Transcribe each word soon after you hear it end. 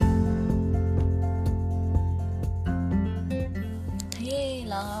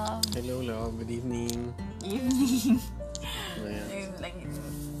Hello, good evening. Evening. Ayan. Ngayon lang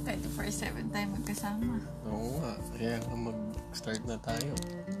 24/7 tayo magkasama. Oo nga, kaya mag-start na tayo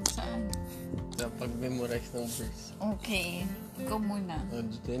Saan? sa pag-memorize ng verse. Okay. Ikaw muna.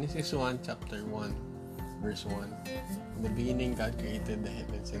 Genesis 1, chapter 1, verse 1. In the beginning, God created the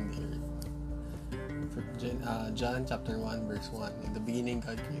heavens and the earth. John chapter 1, verse 1. In the beginning,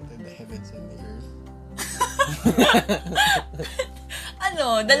 God created the heavens and the earth.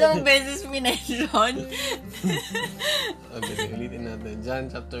 Ano? Dalawang beses minention? Okay, ulitin natin. John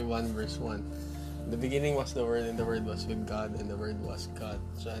chapter 1, verse 1. In the beginning was the Word, and the Word was with God, and the Word was God.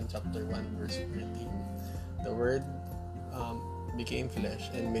 John chapter 1, verse 13. The Word became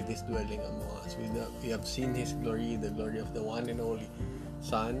flesh and made His dwelling among us. We have seen His glory, the glory of the one and only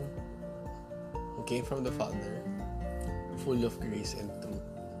Son, who came from the Father, full of grace and truth.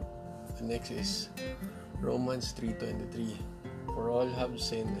 The next is Romans 3:23. For all have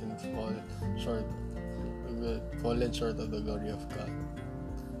sinned and fallen short of the glory of God.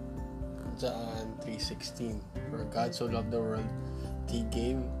 John 3:16. For God so loved the world, He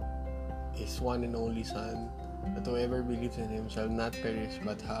gave His one and only Son, that whoever believes in Him shall not perish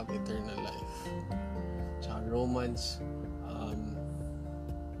but have eternal life. Romans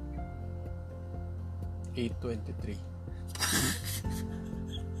 8:23.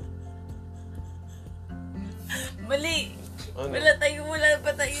 Mali. Ano? Wala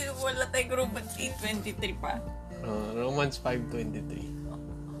tayong Romans 8:23 pa. Romans 5:23.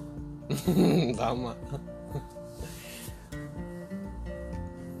 Tama.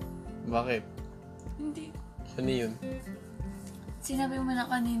 Bakit? Hindi. Ano yun? Sinabi mo na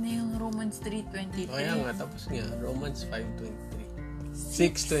kanina yung Romans 3:23. Kaya nga, tapos nga. Romans 5:23.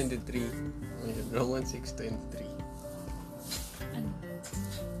 6:23. Romans 6:23. Ano?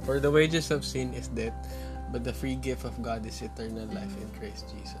 For the wages of sin is death, but the free gift of God is eternal life in Christ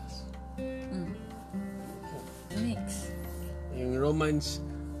Jesus. Next. Yung Romans,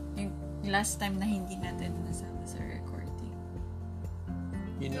 Yung last time na hindi natin nasama sa recording.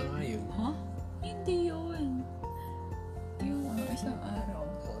 yun na nga yun. Huh? Hindi yun. Yung isang araw.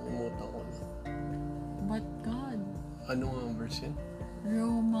 Nakalimutan ko na. But God. Ano nga ang verse yun?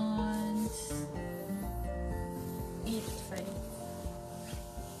 Romans 8:5.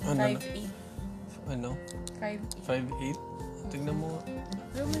 Ano? 5:8. Ano? 5:8. 5:8? Tingnan mo nga.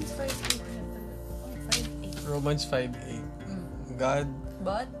 Romans 5:8 na talaga. Oh, 5:8. Romans 5:8.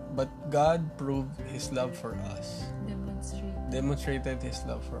 But God proved His love for us. Demonstrated His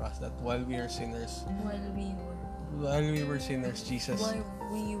love for us, that while we were sinners, Jesus,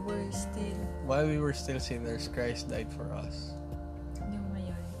 while we were still sinners, Christ died for us. Yung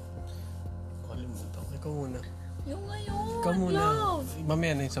ngayon. Kalimutan ko. Ikaw muna. Yung ngayon. Ikaw muna. Love.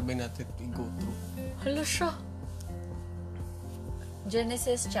 Mamaya na yung sabihin natin, i-go through. Hala siya.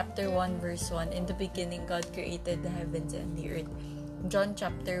 Genesis chapter 1 verse 1. In the beginning, God created the heavens and the earth. John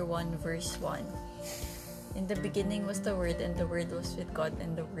chapter 1 verse 1. In the beginning was the Word, and the Word was with God,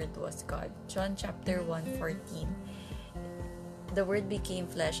 and the Word was God. John chapter 1:14. The Word became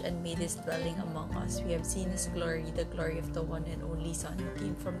flesh and made His dwelling among us. We have seen His glory, the glory of the one and only Son, who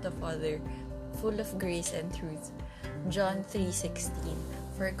came from the Father, full of grace and truth. John 3:16.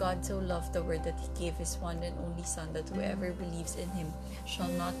 For God so loved the world that He gave His one and only Son, that whoever believes in Him shall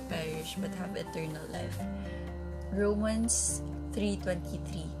not perish but have eternal life. Romans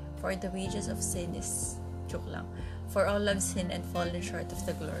 3:23. For the wages of sin is... For all have sinned and fallen short of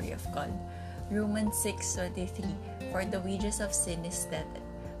the glory of God. Romans 6:23. For the wages of sin is death,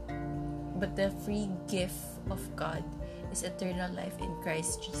 but the free gift of God is eternal life in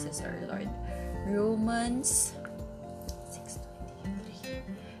Christ Jesus our Lord. Romans 6:23.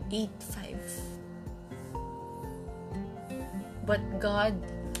 8:5. But God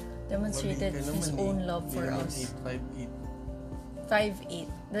demonstrated His own love for us. 5:8.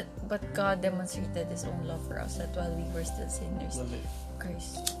 But God demonstrated His own love for us, that while we were still sinners,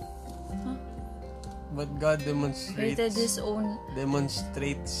 Christ. Huh? But God Created His own.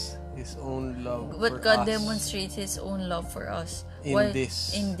 demonstrates His own love But for God us. demonstrates His own love for us. In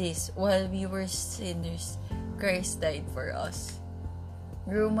this. While we were sinners, Christ died for us.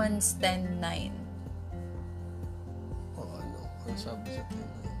 Romans 10:9. Ano sabi sa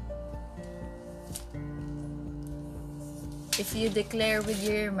tingin? If you declare with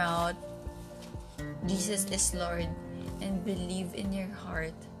your mouth, Jesus is Lord, and believe in your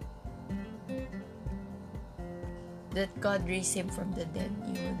heart that God raised Him from the dead,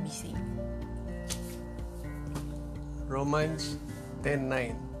 you will be saved. Romans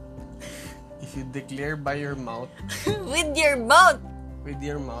 10:9. If you declare by your mouth With your mouth!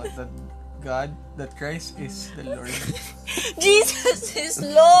 that Christ is the Lord. Jesus is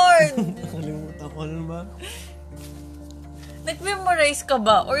Lord! Nakalimutan ko na ba? Nag-memorize ka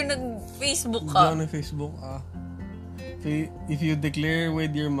ba? Or nag-Facebook Hindi ka? ako na Facebook, If you declare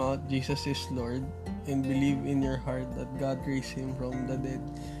with your mouth Jesus is Lord and believe in your heart that God raised Him from the dead,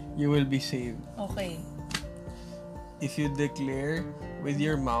 you will be saved. Okay. If you declare with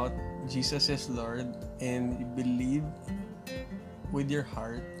your mouth Jesus is Lord and you believe with your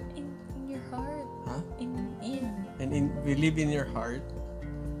heart, In your heart. huh? In. Believe in your heart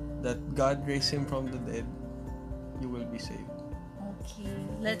that God raised Him from the dead, you will be saved. Okay.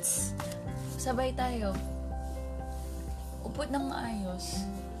 Let's sabay tayo. Upo ng maayos.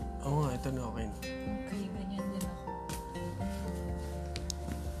 Oo nga, ito na okay na. Okay, ganyan din ako.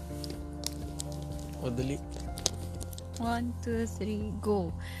 O, dali. 1, 2, 3,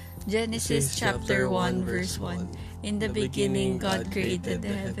 go. Genesis chapter 1 verse 1. In the beginning, God created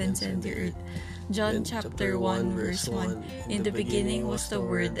the heavens and the earth. John chapter 1 verse 1. In the beginning was the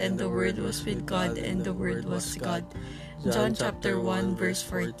Word, and the Word was with God, and the Word was God. John chapter 1 verse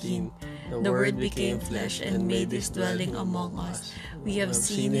 14. The Word became flesh and made His dwelling among us. We have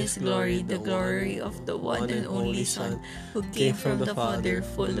seen His glory, the glory of the one and only Son, who came from the Father,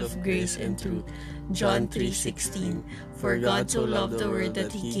 full of grace and truth. John 3:16. For God so loved the world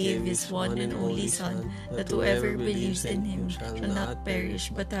that He gave His one and only Son, that whoever believes in Him shall not perish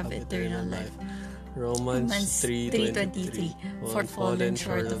but have eternal life. Romans 3:23. For fallen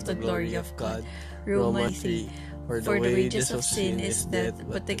short of the glory of God. Romans 3. For the wages of sin is death,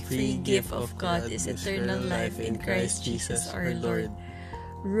 but the free gift of God is eternal life in Christ Jesus our Lord.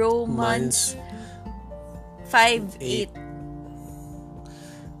 Romans 5:8.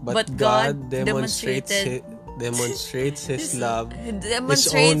 But God demonstrates His love,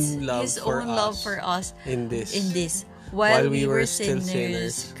 His own love for us in this. While we were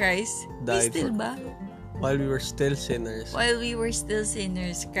sinners, Christ died still for- ba? While we were still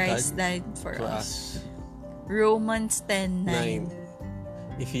sinners, Christ died for us. Romans 10:9.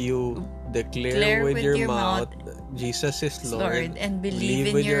 If you declare with your mouth Jesus is Lord, and believe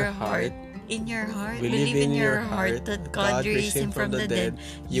in your heart, believe in your heart that God raised Him from the dead,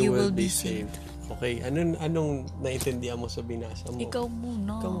 you will be saved. Okay, anong naintindihan mo sa binasa mo? Ikaw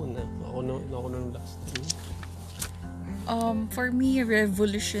muna. Ako na last. For me,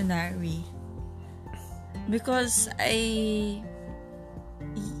 revolutionary. Because I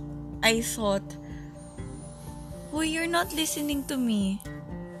thought, you're not listening to me.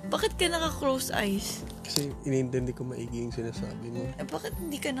 Bakit ka naka-close eyes? Kasi inintindi ko maigi yung sinasabi mo. Bakit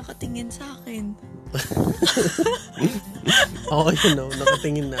hindi ka nakatingin sa akin? Okay na,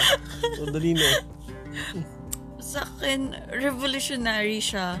 nakatingin na. So, dali na. Sa akin, revolutionary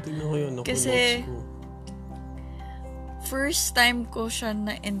siya. Tingnan ko yun. Kasi, first time ko siya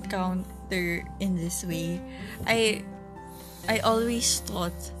na-encounter in this way. I always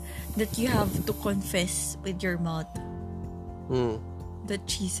thought that you have to confess with your mouth that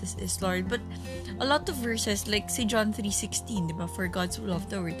Jesus is Lord. But a lot of verses, like si John 3:16, diba? For God so loved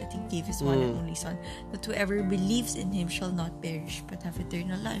the world that He gave His one and only Son, that whoever believes in Him shall not perish but have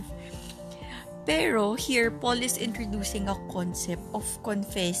eternal life. Pero here, Paul is introducing a concept of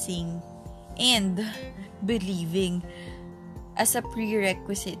confessing and believing as a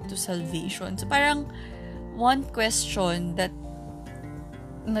prerequisite to salvation. So parang one question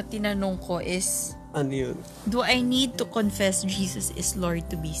na tinanong ko is, ano yun? do I need to confess Jesus is Lord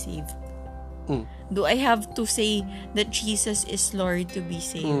to be saved? Do I have to say that Jesus is Lord to be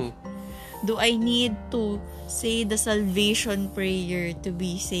saved? Do I need to say the salvation prayer to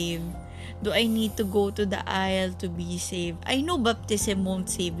be saved? Do I need to go to the aisle to be saved? I know baptism won't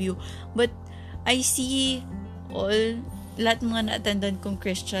save you, but I see lahat mga na-attendan kong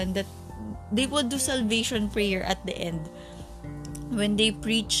Christian that they will do salvation prayer at the end. When they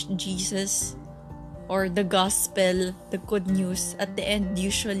preach Jesus or the gospel, the good news, at the end,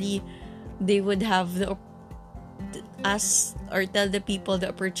 usually, they would have ask or tell the people the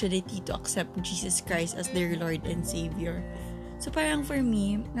opportunity to accept Jesus Christ as their Lord and Savior. So parang for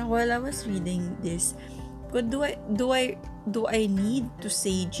me, while I was reading this, do I need to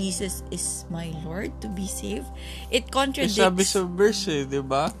say Jesus is my Lord to be saved? It contradicts. Sabi sa verse, di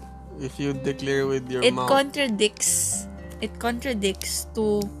ba? If you declare with your mouth. It contradicts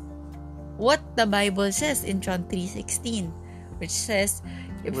to what the Bible says in John 3:16, which says,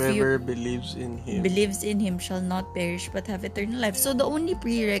 if whoever you believes in Him shall not perish but have eternal life. So the only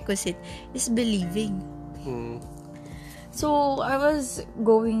prerequisite is believing. So I was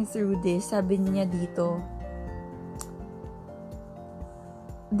going through this. Sabi niya dito,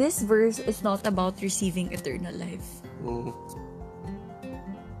 this verse is not about receiving eternal life.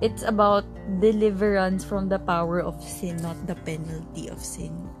 it's about deliverance from the power of sin, not the penalty of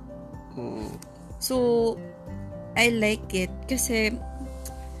sin. So, I like it kasi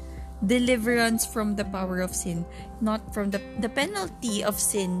deliverance from the power of sin, not from the penalty of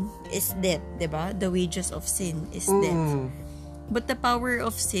sin is death, diba? The wages of sin is death. But the power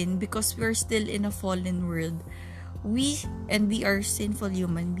of sin, because we're still in a fallen world, we are sinful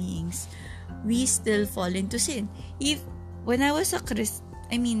human beings, we still fall into sin. When I was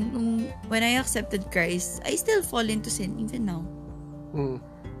when I accepted Christ, I still fall into sin even now.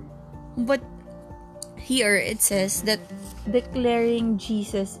 But here it says that declaring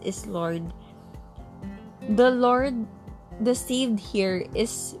Jesus is Lord. The saved here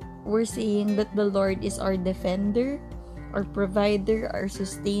is, we're saying that the Lord is our defender, our provider, our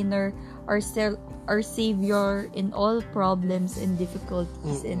sustainer, our savior in all problems and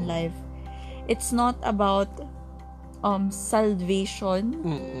difficulties in life. It's not about salvation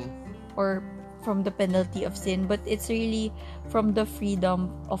or from the penalty of sin, but it's really from the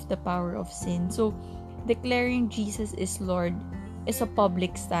freedom of the power of sin. So declaring Jesus is Lord is a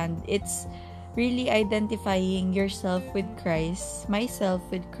public stand. It's really identifying yourself with Christ, myself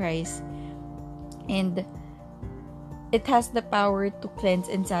with Christ, and it has the power to cleanse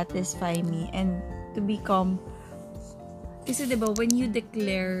and satisfy me and to become. Kasi diba, when you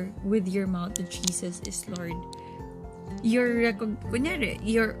declare with your mouth that Jesus is Lord,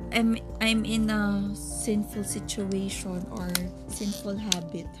 I'm in a sinful situation or sinful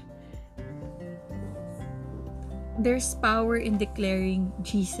habit. There's power in declaring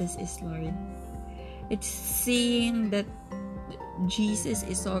Jesus is Lord. It's saying that Jesus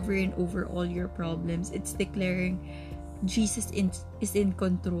is sovereign over all your problems. It's declaring Jesus is in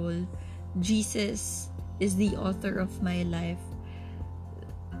control. Jesus is the author of my life.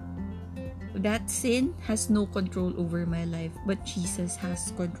 That sin has no control over my life, but Jesus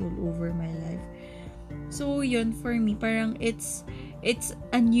has control over my life. So yun, for me, parang it's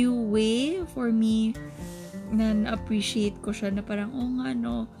a new way for me na na-appreciate ko siya, na parang, nga,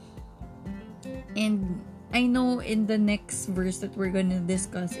 no. And I know in the next verse that we're gonna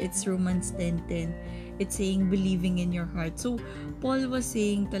discuss, it's Romans 10:10. It's saying, believing in your heart. So, Paul was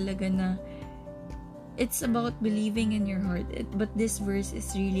saying talaga na it's about believing in your heart. But this verse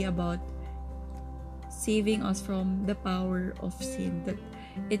is really about saving us from the power of sin. That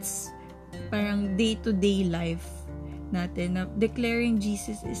it's parang day-to-day life natin, na declaring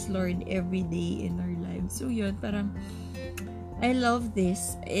Jesus is Lord every day in our lives. So yun, parang I love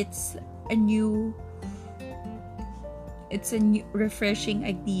this. It's a new refreshing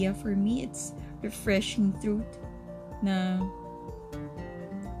idea for me. It's refreshing truth na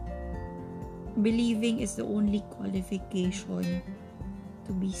believing is the only qualification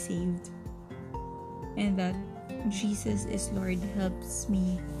to be saved, and that Jesus is Lord helps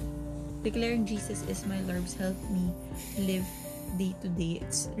me. Declaring Jesus is my Lord helps me live day to day.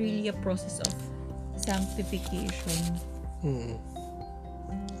 It's really a process of sanctification.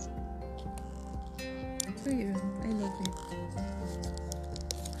 So yeah, I love it.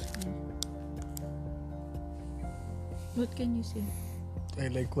 What can you say? I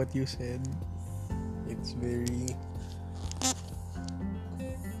like what you said. It's very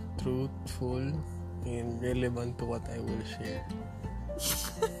truthful and relevant to what I will share.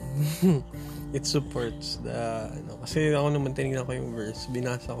 It supports the kasi ako naman tinignan ko yung verse,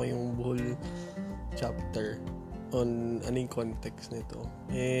 binasa ko yung whole chapter on anong context nito,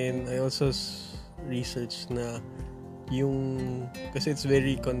 and I also researched na yung, kasi it's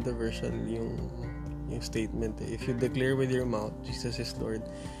very controversial yung statement, if you declare with your mouth Jesus is Lord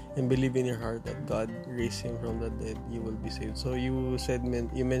and believe in your heart that God raised him from the dead, you will be saved. So you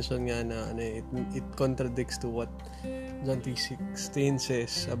mentioned nga na it contradicts to what John 3:16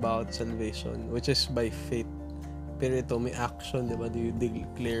 says about salvation, which is by faith. Pero ito may action, diba? Do you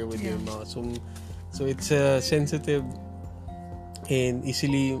declare with your mouth? So it's sensitive and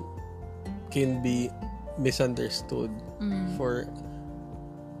easily can be misunderstood for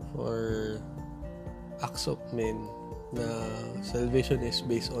acts of men, na salvation is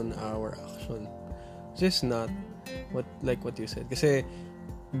based on our action. Just not what you said. Kasi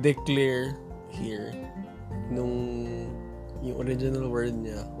declare here, yung original word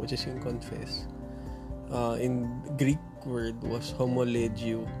niya, which is yung confess, in Greek word was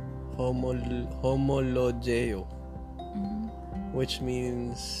homologeo, which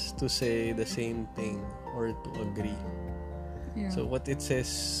means to say the same thing or to agree. So what it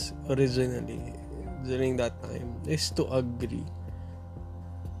says originally during that time is to agree.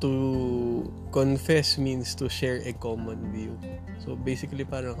 To confess means to share a common view. So basically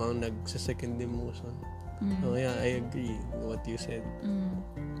parang kang nagsa-second emotion. Oh yeah, I agree with what you said.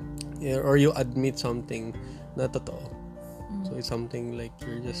 or you admit something na totoo. So it's something like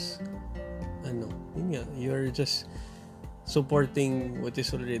you're just you're just supporting what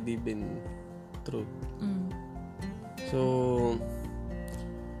is already been true. So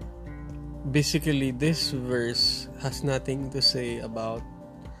basically this verse has nothing to say about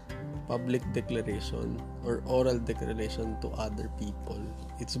public declaration or oral declaration to other people.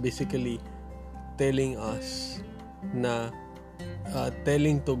 It's basically telling us na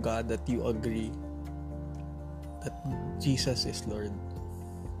telling to God that you agree that Jesus is Lord.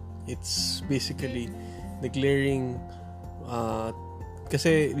 It's basically declaring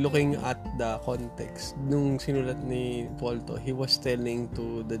kasi looking at the context nung sinulat ni Paul to, he was telling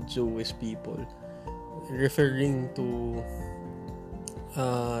to the Jewish people, referring to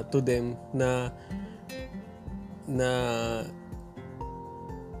them na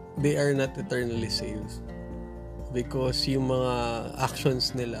they are not eternally saved because yung mga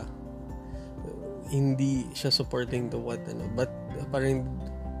actions nila hindi siya supporting to what but parang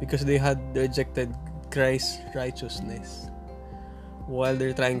because they had rejected Christ's righteousness while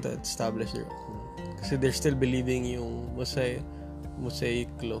they're trying to establish their own. Kasi they're still believing yung Mosaic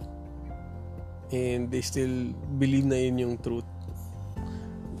law. And they still believe na yun yung truth.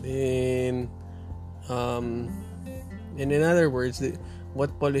 Then, in other words,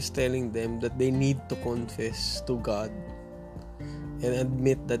 what Paul is telling them that they need to confess to God and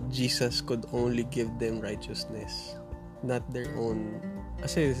admit that Jesus could only give them righteousness, not their own.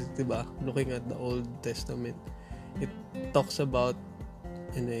 Kasi, diba, looking at the Old Testament, it talks about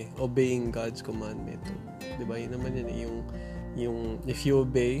obeying God's commandment. Diba? Yun naman yun. Yung if you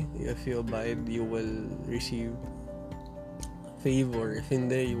obey, if you abide, you will receive favor. If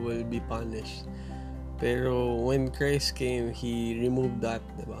hindi, you will be punished. Pero when Christ came, He removed that.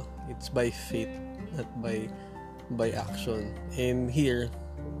 Diba? It's by faith, not by action. And here,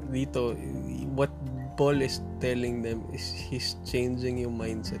 dito, what Paul is telling them is he's changing yung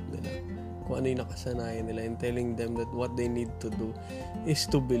mindset nila. Kung ano yung nakasanayan nila and telling them that what they need to do is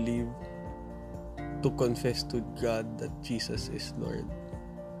to believe, to confess to God that Jesus is Lord.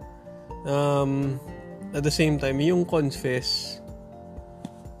 At the same time, yung confess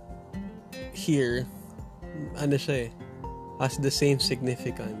here, has the same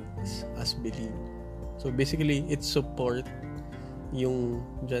significance as believe. So basically, it support yung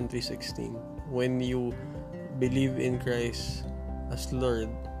John 3:16. When you believe in Christ as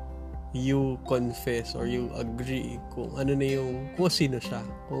Lord, you confess or you agree kung ano na kung sino siya.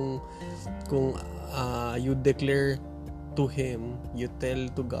 Kung you declare to Him, you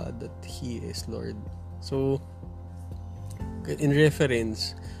tell to God that He is Lord. So, in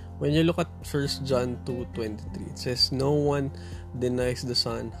reference, when you look at 1 John 2:23, it says, "No one denies the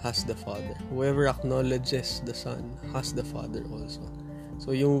Son has the Father. Whoever acknowledges the Son has the Father also."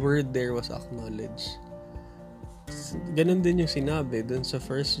 So, yung word there was acknowledge. Ganun din yung sinabi dun sa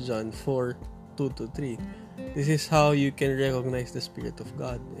 1 John 4:2-3. This is how you can recognize the Spirit of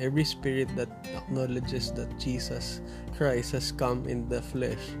God. Every spirit that acknowledges that Jesus Christ has come in the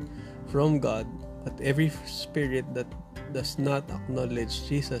flesh from God, but every spirit that does not acknowledge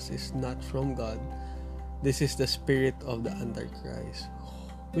Jesus is not from God. This is the spirit of the Antichrist,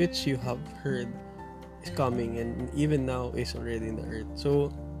 which you have heard is coming and even now is already in the earth.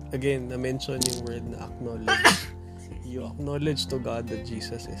 So, again, na-mention yung word na acknowledge. You acknowledge to God that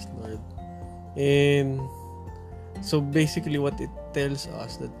Jesus is Lord. And so basically what it tells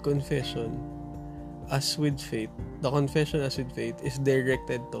us that confession as with faith, the confession as with faith is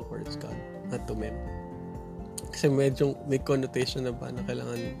directed towards God, not to men. Kasi medyo may connotation na ba na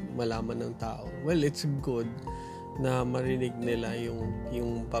kailangan malaman ng tao. Well, it's good na marinig nila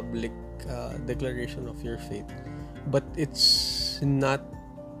yung public declaration of your faith. But it's not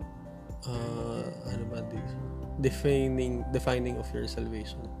defining of your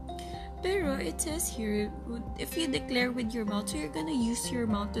salvation. Pero it says here, if you declare with your mouth, so you're gonna use your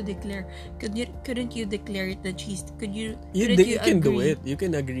mouth to declare. Couldn't you declare it that Jesus? You can do it. You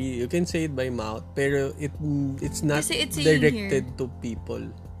can agree. You can say it by mouth, pero it's not directed to people.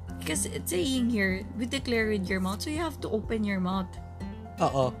 Because it's saying here, we declare with your mouth, so you have to open your mouth.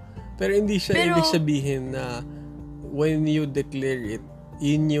 Oo. Pero hindi ibig sabihin na when you declare it,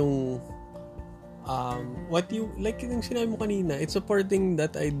 yun yung what you, like yung sinabi mo kanina, it's supporting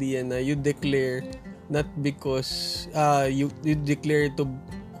that idea na you declare not because you declare to,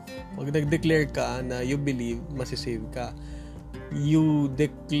 pag nag-declare ka na you believe, masisave ka, you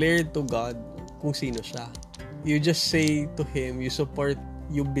declare to God kung sino siya. You just say to Him, you support,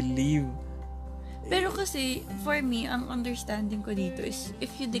 you believe. Pero kasi, for me, ang understanding ko dito is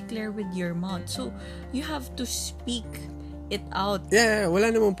if you declare with your mouth, so you have to speak it out. Yeah,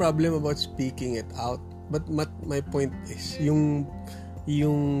 wala namang problem about speaking it out. But my point is, yung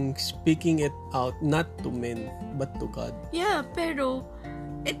speaking it out, not to men, but to God. Yeah, pero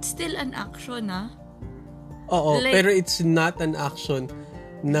it's still an action, Oo, Like- pero it's not an action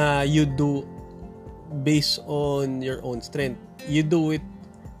na you do based on your own strength. You do it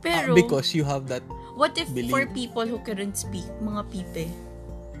Pero, because you have that. what if believe. for people who couldn't speak, mga pipe?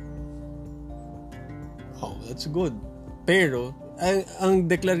 Oh, that's good. Pero, ang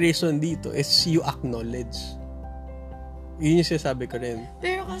declaration dito is you acknowledge. Yun yung sinasabi ko rin.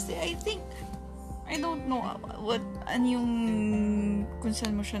 Pero kasi, I don't know ano yung, kung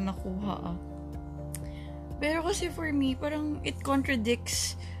saan mo siya nakuha, Pero kasi for me, parang it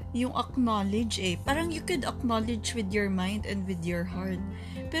contradicts yung acknowledge Parang you could acknowledge with your mind and with your heart.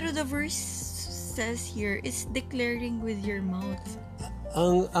 Pero the verse says here is declaring with your mouth.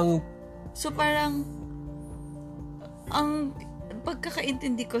 So parang, ang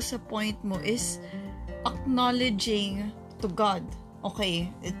pagkakaintindi ko sa point mo is acknowledging to God. Okay,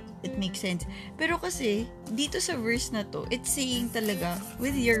 it makes sense. Pero kasi, dito sa verse na to, it's saying talaga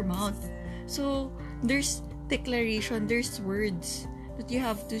with your mouth. So, there's declaration, there's words that you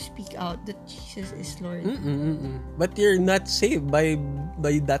have to speak out that Jesus is Lord. But you're not saved by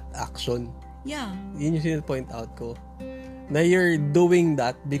that action. Yeah. Yun yung point out ko. Na you're doing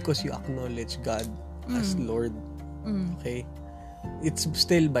that because you acknowledge God as Lord. Okay? It's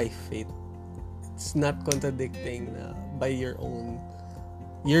still by faith. It's not contradicting na by your own.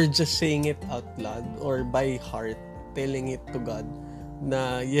 You're just saying it out loud or by heart, telling it to God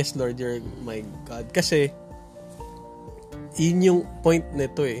na, yes, Lord, you're my God. Kasi, yun yung point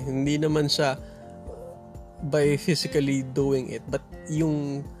nito Hindi naman siya by physically doing it, but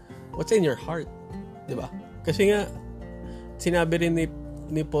yung what's in your heart. Diba? Kasi nga, sinabi rin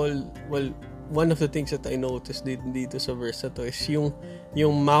ni Paul, well, one of the things that I noticed dito sa verse na to is yung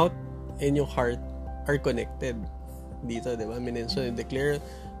mouth and yung heart are connected. Dito, diba? So, you declare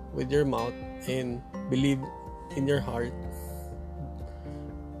with your mouth and believe in your heart.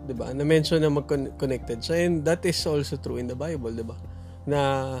 Diba? Na-mention na mag-connected siya. And that is also true in the Bible, diba?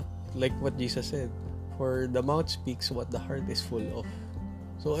 Na, like what Jesus said, for the mouth speaks what the heart is full of.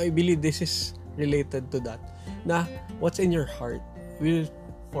 So, I believe this is related to that. Na, what's in your heart, will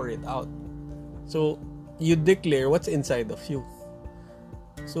pour it out. So, you declare what's inside of you.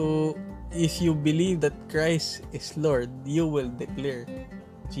 So, if you believe that Christ is Lord, you will declare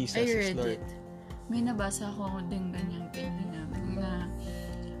Jesus I is read Lord. it. May nabasa ko din ganyan kanina na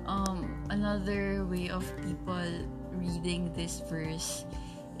another way of people reading this verse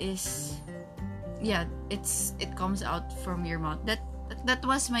is it comes out from your mouth. That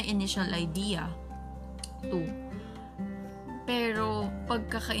was my initial idea too. Pero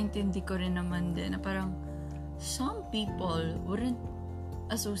pagkakaintindi ko rin naman din na parang some people wouldn't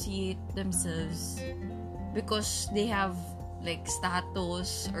associate themselves because they have like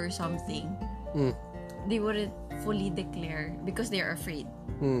status or something. They wouldn't fully declare because they are afraid.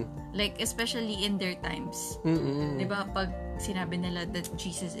 Like especially in their times. Diba pag sinabi nila that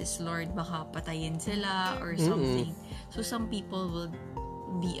Jesus is Lord, baka patayin sila or something. So some people will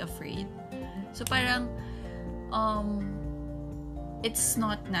be afraid. So parang it's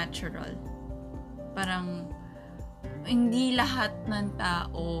not natural. Parang hindi lahat ng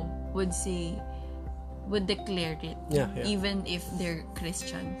tao would declare it. Yeah. Even if they're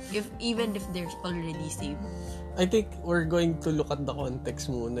Christian. Even if they're already saved. I think we're going to look at the context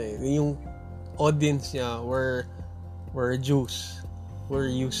muna Yung audience niya were Jews.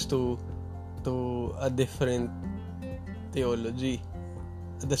 Were used to a different theology.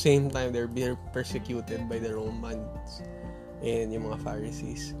 At the same time, they're being persecuted by the Romans and yung mga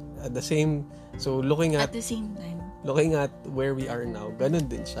Pharisees. At the same time, looking at where we are now, ganun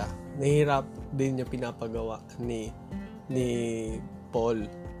din siya. Nahirap din yung pinapagawa ni Paul.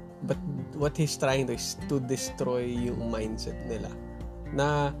 But what he's trying to is to destroy yung mindset nila.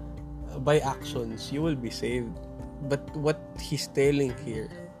 Na by actions, you will be saved. But what he's telling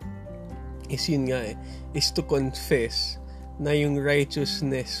here is yun nga is to confess na yung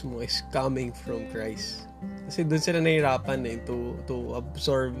righteousness mo is coming from Christ. Kasi doon sila nahirapan to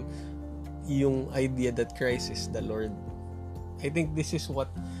absorb yung idea that Christ is the Lord. I think this is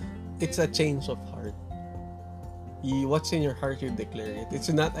it's a change of heart. What's in your heart, you declare it.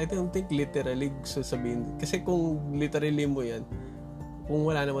 It's not, I don't think literally sasabihin. Kasi kung literally mo yan, kung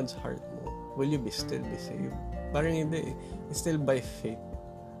wala naman sa heart mo, will you still be saved? Parang hindi It's still by faith.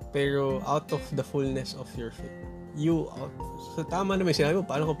 Pero out of the fullness of your faith. So tama naman sinabi mo,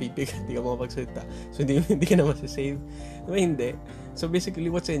 paano kung pipig? Hindi ka makapagsalita. So hindi ka naman sasave. Diba hindi? So basically,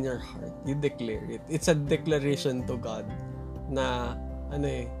 what's in your heart? You declare it. It's a declaration to God na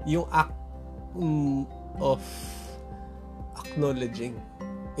yung act of acknowledging.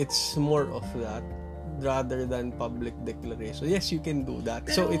 It's more of that rather than public declaration. Yes, you can do that.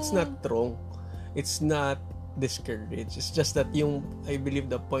 So it's not wrong. It's not discouraged. It's just that I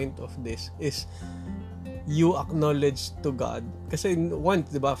believe the point of this is you acknowledge to God. Kasi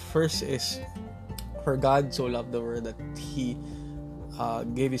diba, first is, for God so loved the world that He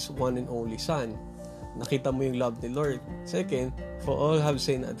gave His one and only Son. Nakita mo yung love ni Lord. Second, for all have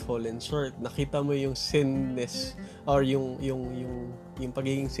sinned and fallen short. Nakita mo yung sinness or yung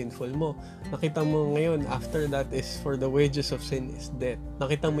pagiging sinful mo. Nakita mo ngayon, after that is for the wages of sin is death.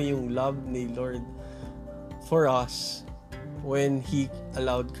 Nakita mo yung love ni Lord for us when He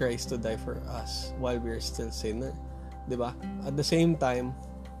allowed Christ to die for us while we are still sinner. Diba? At the same time,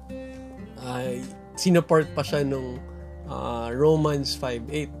 sinuport pa siya nung Romans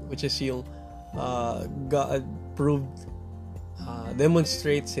 5:8, which is yung God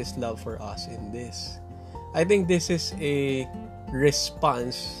demonstrates His love for us in this. I think this is a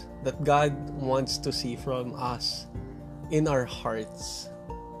response that God wants to see from us in our hearts.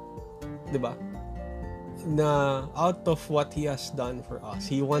 Diba? Na out of what He has done for us,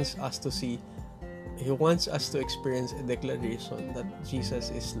 He wants us to see, He wants us to experience a declaration that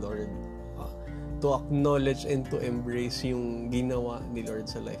Jesus is Lord. To acknowledge and to embrace yung ginawa ni Lord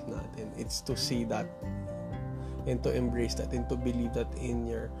sa life natin. It's to see that and to embrace that and to believe that in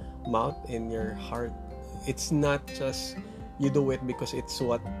your mouth, in your heart. It's not just you do it because it's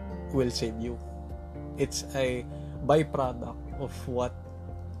what will save you. It's a byproduct of what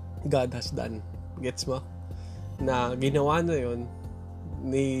God has done. Gets mo? Na ginawa na yun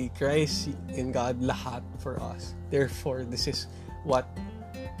ni Christ and God lahat for us. Therefore, this is what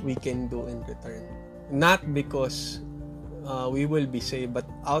we can do in return. Not because we will be saved, but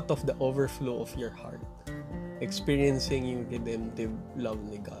out of the overflow of your heart, experiencing yung redemptive love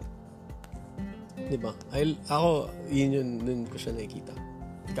ni God. Diba? Ako, yun ko siya nakikita.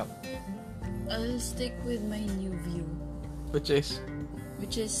 Ikaw? I'll stick with my new view. Which is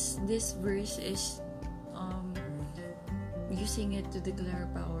This verse is using it to declare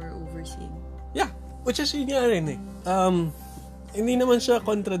power over sin. Yeah, which is yun nga rin eh. Hindi naman siya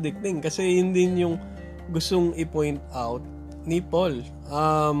contradicting kasi yun din yung gustong i-point out ni Paul.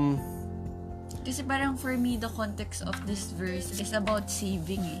 Kasi parang for me, the context of this verse is about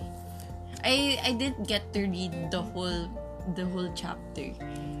saving eh. I didn't get to read the whole chapter.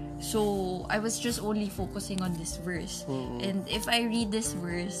 So, I was just only focusing on this verse. Mm-hmm. And if I read this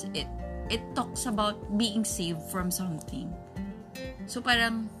verse, it talks about being saved from something. So,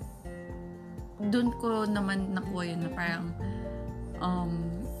 parang dun ko naman nakuha yun na parang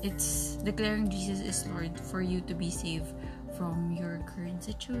it's declaring Jesus is Lord for you to be saved from your current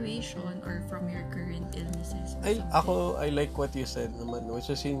situation or from your current illnesses. I like what you said naman, which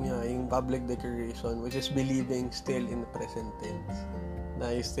is yung public declaration, which is believing still in the present tense. Na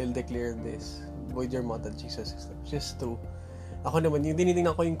you still declare this with your mouth that Jesus is Lord. Which is true. Ako naman, yung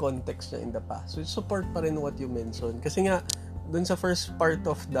tinitingnan ko yung context niya in the past. So, support pa rin what you mentioned. Kasi nga, dun sa first part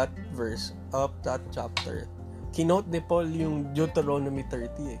of that verse, of that chapter, kinote ni Paul yung Deuteronomy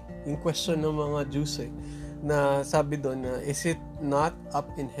 30 eh. Yung question ng mga Jews eh. Na sabi doon na, is it not up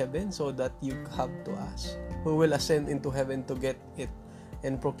in heaven so that you have to ask? Who will ascend into heaven to get it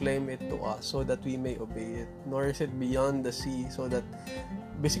and proclaim it to us so that we may obey it? Nor is it beyond the sea so that,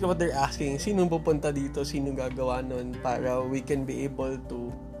 basically what they're asking, sinong pupunta dito? Sinong gagawa nun para we can be able to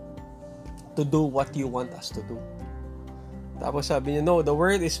do what you want us to do? Tapos sabi niya, no, the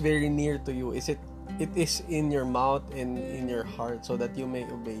word is very near to you. It is in your mouth and in your heart so that you may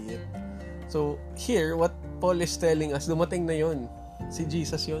obey it. So, here, what Paul is telling us, dumating na yun. Si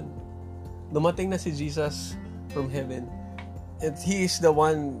Jesus yun. Dumating na si Jesus from heaven. And He is the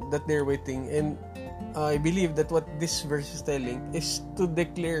one that they're waiting. And I believe that what this verse is telling is to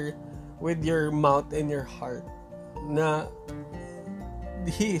declare with your mouth and your heart na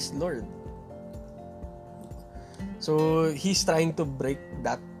He is Lord. So, He's trying to break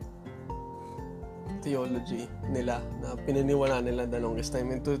that theology nila na pinaniwala nila the longest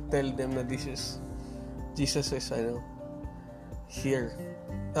time and to tell them na Jesus is here,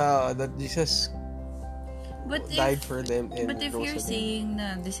 that Jesus died for them and but if you're again. saying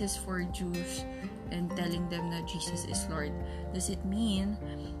na this is for Jews and telling them that Jesus is Lord, does it mean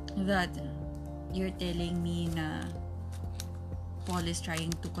that you're telling me na Paul is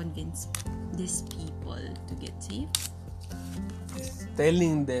trying to convince these people to get saved? He's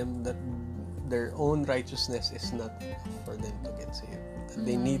telling them that their own righteousness is not enough for them to get saved. That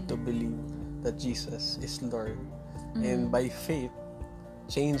they need to believe that Jesus is Lord. And by faith,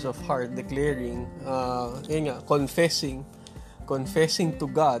 change of heart, declaring, confessing confessing to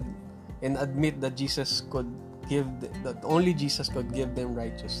God and admit that that only Jesus could give them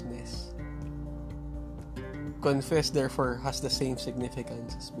righteousness. Confess, therefore, has the same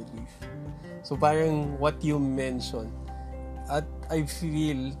significance as belief. So, parang what you mentioned, at I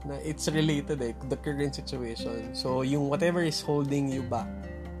feel na it's related the current situation. So, yung whatever is holding you back,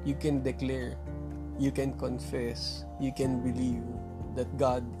 you can declare, you can confess, you can believe that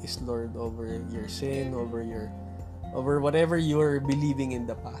God is Lord over your sin, over whatever you're believing in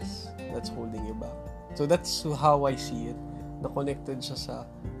the past that's holding you back. So, that's how I see it. Na connected siya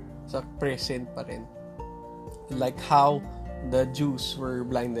sa present pa rin. Like how the Jews were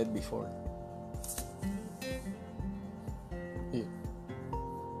blinded before. Yeah.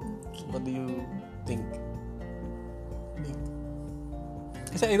 What do you think?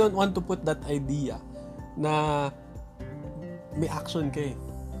 Kasi I don't want to put that idea na may action ka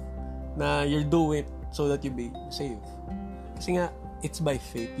na you'll do it so that you be saved. Kasi nga, it's by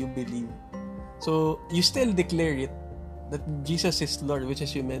faith, you believe. So, you still declare it that Jesus is Lord, which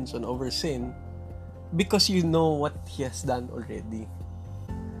as you mentioned, over sin, because you know what He has done already.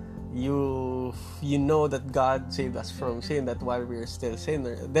 You know that God saved us from sin, that while we are still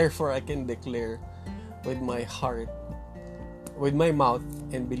sinner, therefore I can declare with my heart, with my mouth,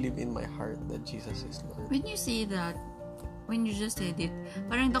 and believe in my heart that Jesus is Lord. When you say that, when you just said it,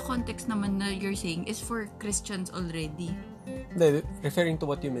 parang the context naman na you're saying is for Christians already. Referring to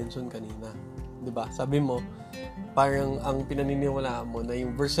what you mentioned kanina. Diba? Sabi mo, parang ang pinaniniwalaan mo na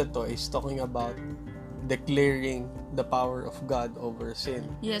yung verse to is talking about declaring the power of God over sin.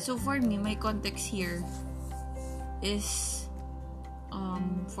 Yeah, so for me, my context here is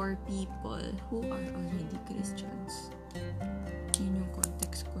for people who are already Christians. Yun yung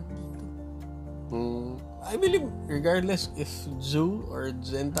context ko dito. I believe regardless if Jew or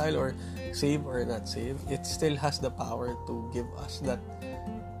Gentile or saved or not saved, it still has the power to give us that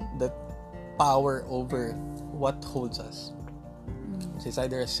power over what holds us. So it's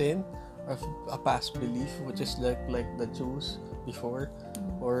either a sin or a past belief, which is like the Jews before,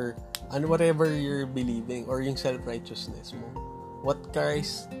 or whatever you're believing, or yung self-righteousness mo. What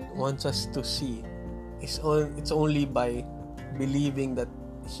Christ wants us to see is it's only by believing that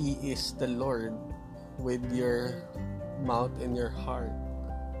He is the Lord with your mouth and your heart,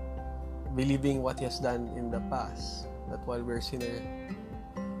 believing what He has done in the past, that while we're sinner,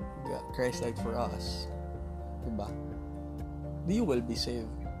 Christ died for us, diba? You will be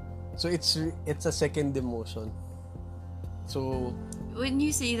saved. So it's a second demotion. So when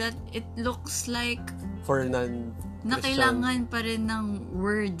you say that, it looks like for na kailangan pa rin ng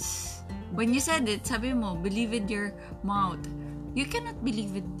words. When you said it, sabi mo, believe with your mouth. You cannot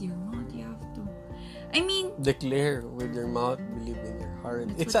believe with your mouth. You have to. I mean, declare with your mouth, believe in your heart.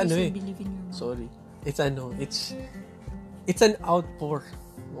 It's believe in your mouth. Sorry. It's an outpour.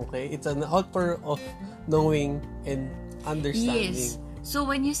 Okay? It's an outpour of knowing and understanding. Yes. So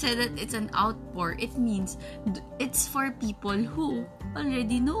when you say that it's an outpour, it means it's for people who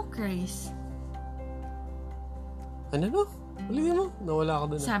already know Christ. Ano? Ulitin mo? Nawala ako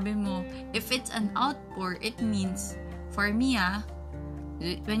dun. Sabi mo, if it's an outpour, it means, for me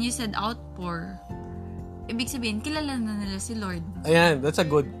when you said outpour, ibig sabihin, kilala na nila si Lord. Ayan, that's a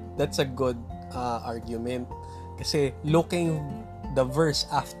good argument. Kasi looking the verse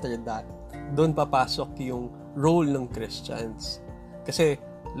after that, doon papasok yung role ng Christians. Kasi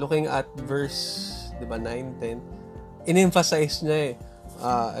looking at verse, 'di ba, 9-10, in-emphasize niya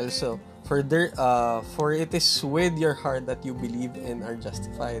also, for it is with your heart that you believe and are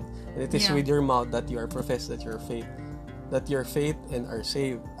justified, and it is with your mouth that you are professed that your faith and are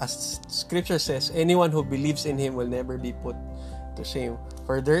saved. As Scripture says, anyone who believes in Him will never be put to shame.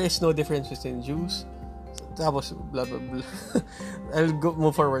 For there is no difference between Jews. Tapos blah blah blah. I'll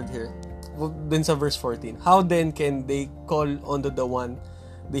move forward here. Then sa verse 14, how then can they call onto the one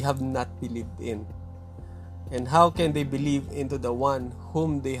they have not believed in? And how can they believe into the one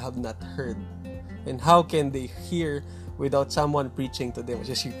whom they have not heard? And how can they hear without someone preaching to them?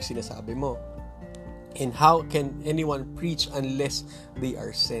 Which is yung sinasabi mo. And how can anyone preach unless they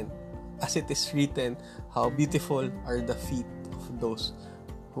are sent? As it is written, how beautiful are the feet of those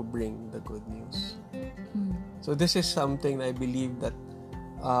who bring the good news. So this is something I believe that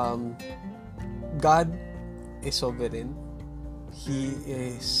God is sovereign. He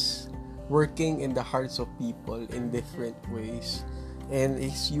is working in the hearts of people in different ways, and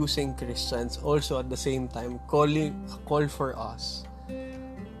is using Christians also at the same time call for us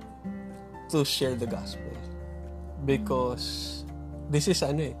to share the gospel, because this is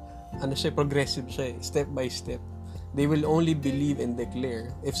progressive siya, step by step. They will only believe and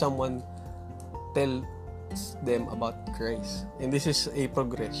declare if someone tell them about Christ. And this is a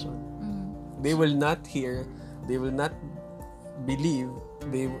progression. Mm. They will not hear, they will not believe,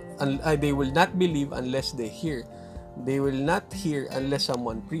 they will not believe unless they hear. They will not hear unless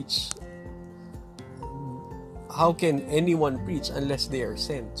someone preach. How can anyone preach unless they are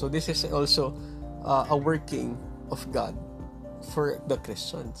sent? So this is also a working of God for the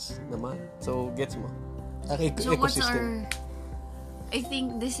Christians naman. So gets mo? So what's our... I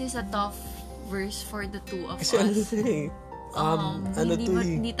think this is a tough verse for the two of Kasi us. Hindi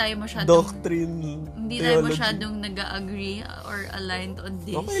tayo masyadong... Doctrine, Hindi tayo theology. masyadong nag-agree or aligned on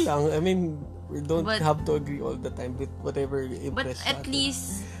this. Okay lang. I mean, we don't have to agree all the time with whatever impress But at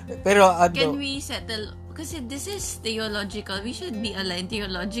least, pero can we settle... Kasi this is theological. We should be aligned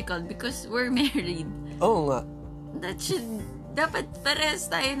theological because we're married. Oo nga. That should... Dapat parehas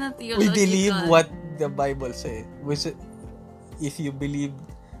tayo na We theological. believe what the Bible says. If you believe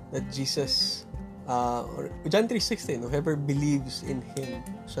that Jesus... John 3:16, whoever believes in Him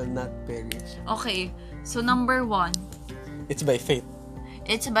shall not perish. Okay. So number 1. It's by faith.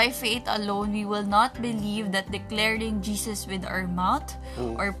 It's by faith alone. We will not believe that declaring Jesus with our mouth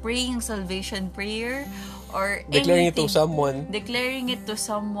or praying salvation prayer or Declaring anything, declaring it to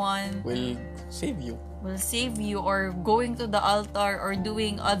someone will save you, or going to the altar or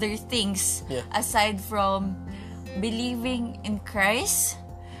doing other things aside from believing in Christ,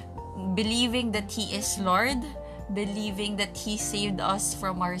 believing that He is Lord, believing that He saved us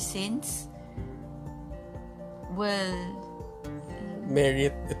from our sins, will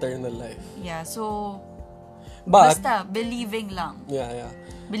merit eternal life. Yeah, so but basta believing lang. Yeah.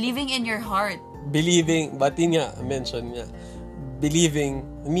 Believing in your heart. Believing, but yun nga, mention niya. Believing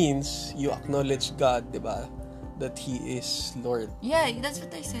means you acknowledge God, di ba? That He is Lord. Yeah, that's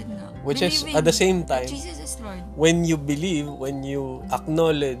what I said now. Which Believing is, at the same time, Jesus is Lord. when you believe, when you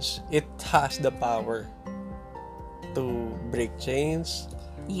acknowledge, it has the power to break chains,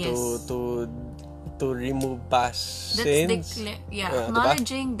 Yes. to remove past sins.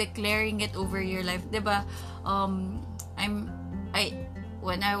 Acknowledging, declaring it over your life. Diba?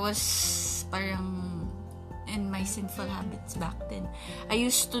 When I was parang in my sinful habits back then, I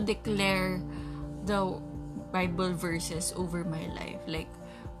used to declare the Bible verses over my life. Like,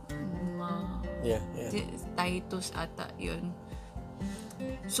 Titus ata yun.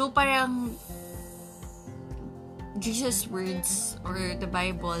 So parang Jesus' words or the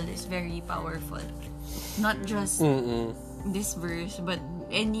Bible is very powerful. Not just this verse, but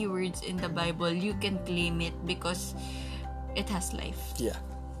any words in the Bible, you can claim it because it has life. Yeah.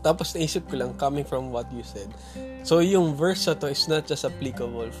 Tapos naisip ko lang, coming from what you said. So yung verse na to is not just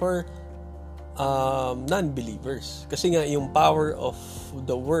applicable for non-believers. Kasi nga yung power of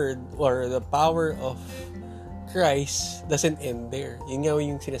the word or the power of Christ doesn't end there. Yun nga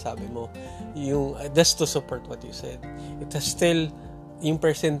yung sinasabi mo. Yung, just to support what you said. It has still, yung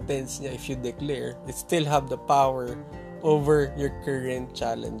present tense niya, if you declare, it still have the power over your current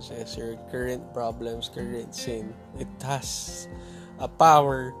challenges, your current problems, current sin. It has a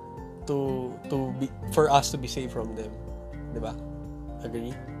power for us to be saved from them. Diba?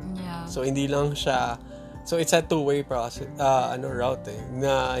 Agree? Yeah. So, hindi lang siya, so it's a two-way process, route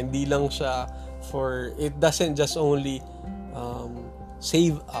na hindi lang siya it doesn't just only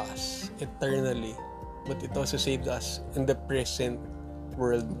save us eternally, but it also saves us in the present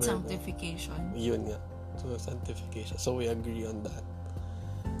world. Sanctification. Yun nga. So, sanctification. So, we agree on that.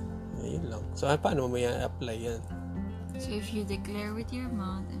 Yun lang. So, paano mo may apply yan? So, if you declare with your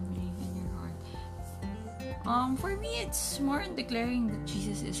mouth and believe in your heart. For me, it's more in declaring that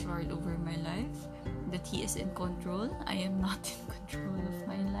Jesus is Lord over my life. That He is in control. I am not in control of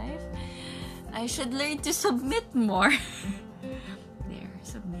my life. I should learn to submit more.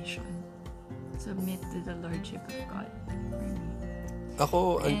 Submission. Submit to the Lordship of God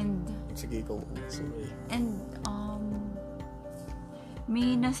for me. Sige, ikaw muna. Sorry. And,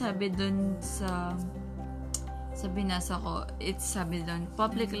 may nasabi dun sa binasa ko, it's sabi dun,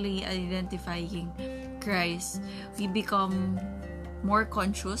 publicly identifying Christ, we become more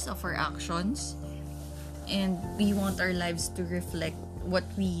conscious of our actions and we want our lives to reflect what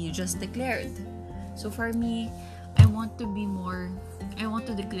we just declared. So for me, I want to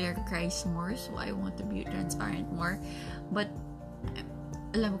declare Christ more, so I want to be transparent more. But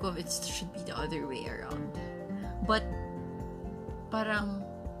alam ko it should be the other way around. But parang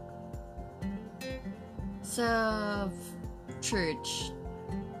sa church,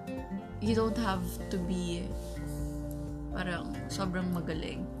 you don't have to be parang sobrang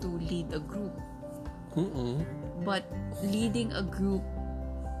magaling to lead a group. But leading a group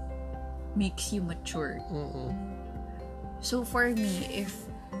makes you mature. So for me, if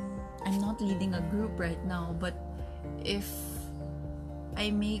I'm not leading a group right now, but if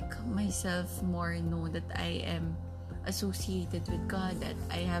I make myself more know that I am associated with God, that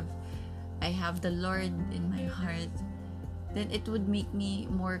I have the Lord in my heart, then it would make me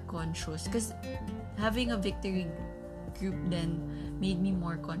more conscious. Because having a victory group then made me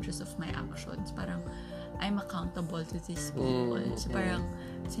more conscious of my actions. Parang I'm accountable to these people. So parang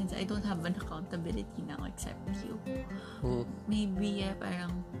since I don't have an accountability now except you, maybe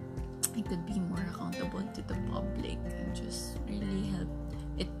parang I could be more accountable to the public and just really help.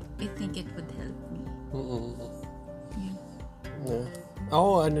 I think it would help me. Yeah.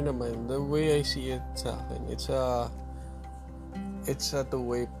 Ako, ano naman, the way I see it sa akin, it's a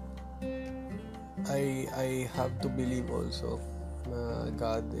two-way. I have to believe also na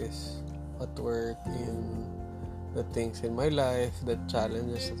God is at work in the things in my life, the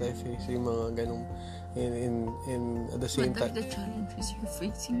challenges that I face, yung mga ganong in at the same time. What are the challenges you're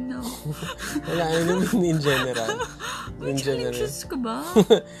facing now? Wala, I mean in general. May challenges ka ba?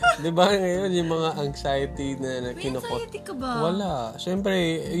 Di ba ngayon, yung mga anxiety na May anxiety ka ba? Wala. Siyempre,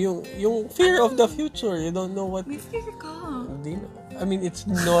 yung fear of the future. You don't know what... May fear ka. Hindi na. I mean, it's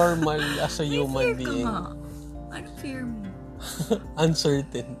normal as a human being. May fear ka nga. Ano fear mo?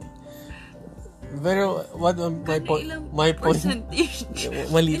 Uncertainty. Pero, what my point... Percentage?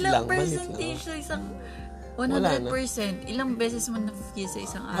 Maliit lang. Ilang percentage sa isang... 100%. Ilang beses mo na-feel sa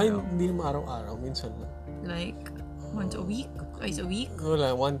isang araw? Ay, hindi naman araw-araw. Minsan lang. Like, once a week? Twice a week?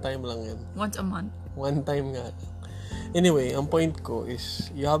 Wala, one time lang yan. Once a month? One time nga lang. Anyway, ang point ko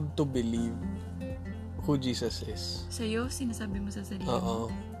is, you have to believe who Jesus is. Sa'yo, sinasabi mo sa sarili mo?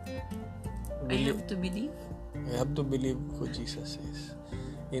 Oo. I have to believe? I have to believe who Jesus is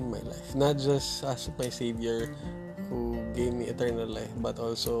in my life. Not just as my Savior who gave me eternal life, but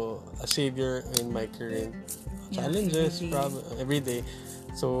also a Savior in my current challenges every day.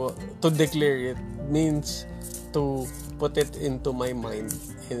 So, to declare it means to put it into my mind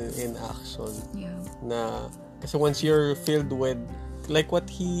in action. Yeah. Na, kasi once you're filled with, like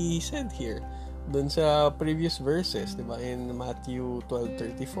what he said here, dun sa previous verses, diba? In Matthew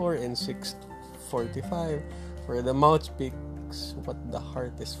 12:34 and 6:45, for the mouth speaks what the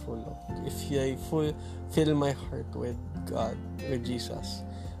heart is full of. If I fill my heart with God, with Jesus,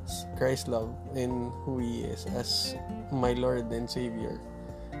 Christ's love, and who He is as my Lord and Savior,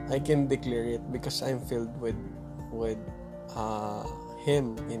 I can declare it because I'm filled with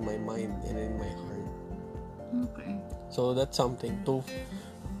Him in my mind and in my heart. Okay. So that's something to...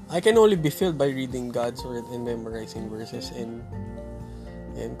 I can only be filled by reading God's Word and memorizing verses and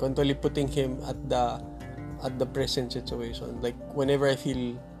constantly putting Him at the present situation. Like, whenever I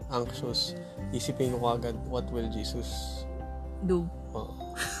feel anxious, isipin ko agad, what will Jesus do?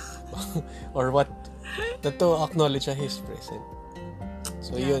 Or what? To acknowledge na He's present.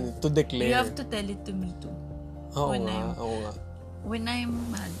 So, yun, to declare. You have to tell it to me too. Oo nga. When I'm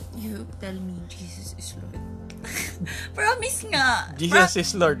mad, you tell me, Jesus is Lord. Promise nga. Jesus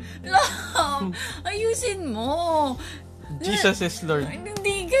is Lord. Love, ayusin mo. Jesus is Lord.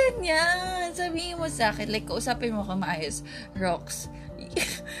 Hindi ganyan. Sabihin mo sa akin, like, kausapin mo ka maayos. Rox,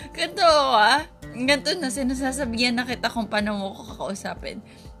 ganito ganito na sinasasabihan na kita kung paano mo ko kakausapin.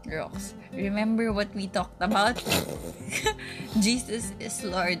 Rox, remember what we talked about? Jesus is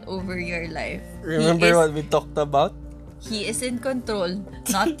Lord over your life. Remember what we talked about? He is in control,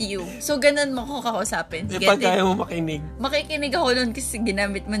 not you. So, ganun mo ko kakausapin. Pag kaya mo makinig. Makikinig ako nun kasi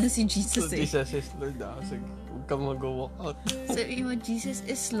ginamit mo na si Jesus. So, Jesus is Lord Sige, huwag ka mag-walk out. Sabi mo, Jesus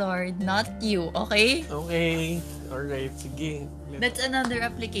is Lord, not you. Okay? Okay. Alright. Sige. That's another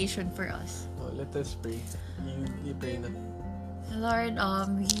application for us. Let us pray. You pray na. Lord,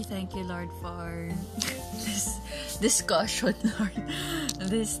 we thank you, Lord, for this discussion, Lord.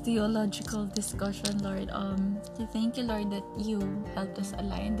 This theological discussion, Lord. We thank you, Lord, that you helped us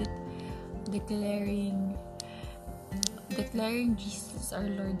align that declaring Jesus our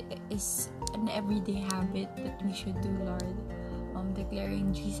Lord is an everyday habit that we should do, Lord.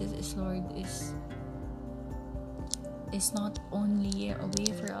 Declaring Jesus is Lord is not only a way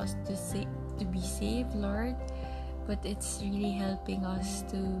for us to be saved, Lord, but it's really helping us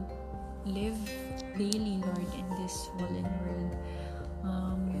to live daily, Lord, in this fallen world.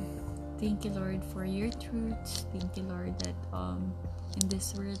 Thank you, Lord, for your truths. Thank you, Lord, that in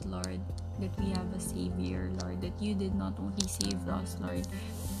this world, Lord, that we have a Savior, Lord, that you did not only save us, Lord,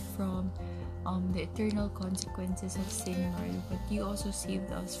 from the eternal consequences of sin, Lord, but you also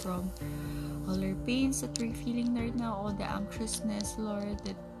saved us from all our pains that we're feeling right now, all the anxiousness, Lord,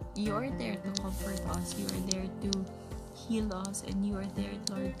 that you are there to comfort us. You are there to heal us, and you are there,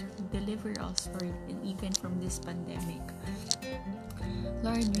 Lord, to deliver us, Lord, and even from this pandemic.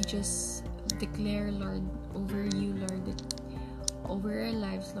 Lord, we just declare, Lord, over you, Lord, that over our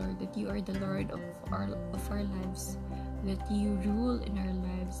lives, Lord, that you are the Lord of our lives, that you rule in our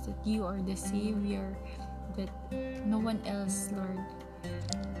lives, that you are the Savior, that no one else, Lord,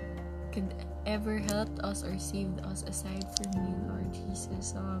 could ever help us or save us aside from you, Lord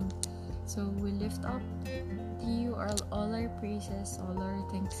Jesus. So we lift up to you all our praises, all our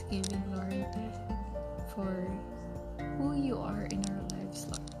thanksgiving, Lord, for who you are in our lives,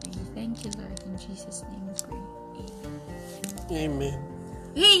 Lord. We thank you, Lord. In Jesus' name we pray. Amen.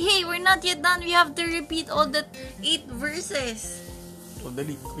 Hey, we're not yet done. We have to repeat all the 8 verses. Oh,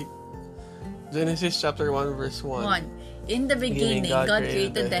 dali, quick. Genesis chapter 1 verse 1. 1. In the beginning, God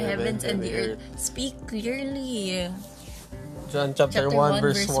created the heavens and the earth. Speak clearly. John chapter 1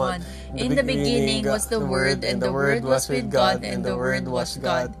 verse 1. In the beginning was the Word, and the Word was with God, and the Word was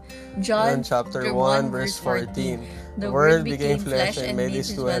God. John chapter 1 verse 14. The Word became flesh and made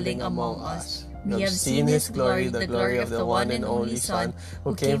his dwelling among us. We have seen his glory, the glory of the one and only Son,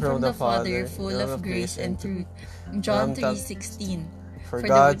 who came from the Father, full of grace and truth. John 3:16. For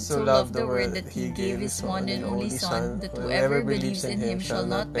God so loved the world that he gave his one and only Son, that whoever believes in him shall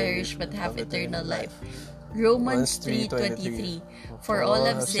not perish but have eternal life. Romans 3:23. For all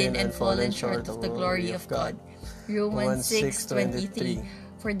have sinned and fallen short of the glory of God. Romans 6:23.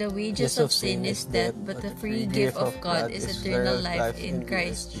 For the wages of sin is death, but the free gift of God is eternal life in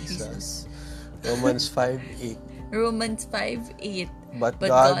Christ Jesus. Romans 5:8. Romans 5:8. But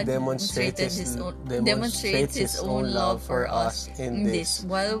God demonstrates his own love for us in this: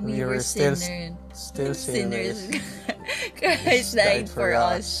 while we were still sinners, Christ died for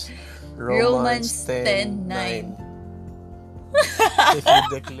us. Romans 10:9. If you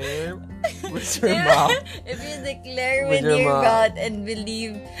declare with your mouth, if you declare with your mouth and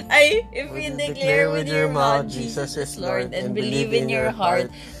believe, if you declare with your mouth Jesus is Lord and believe in your heart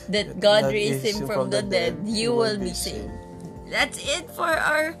that God raised him from the dead, you will be saved. That's it for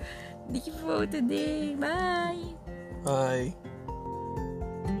our Devo today. Bye. Bye.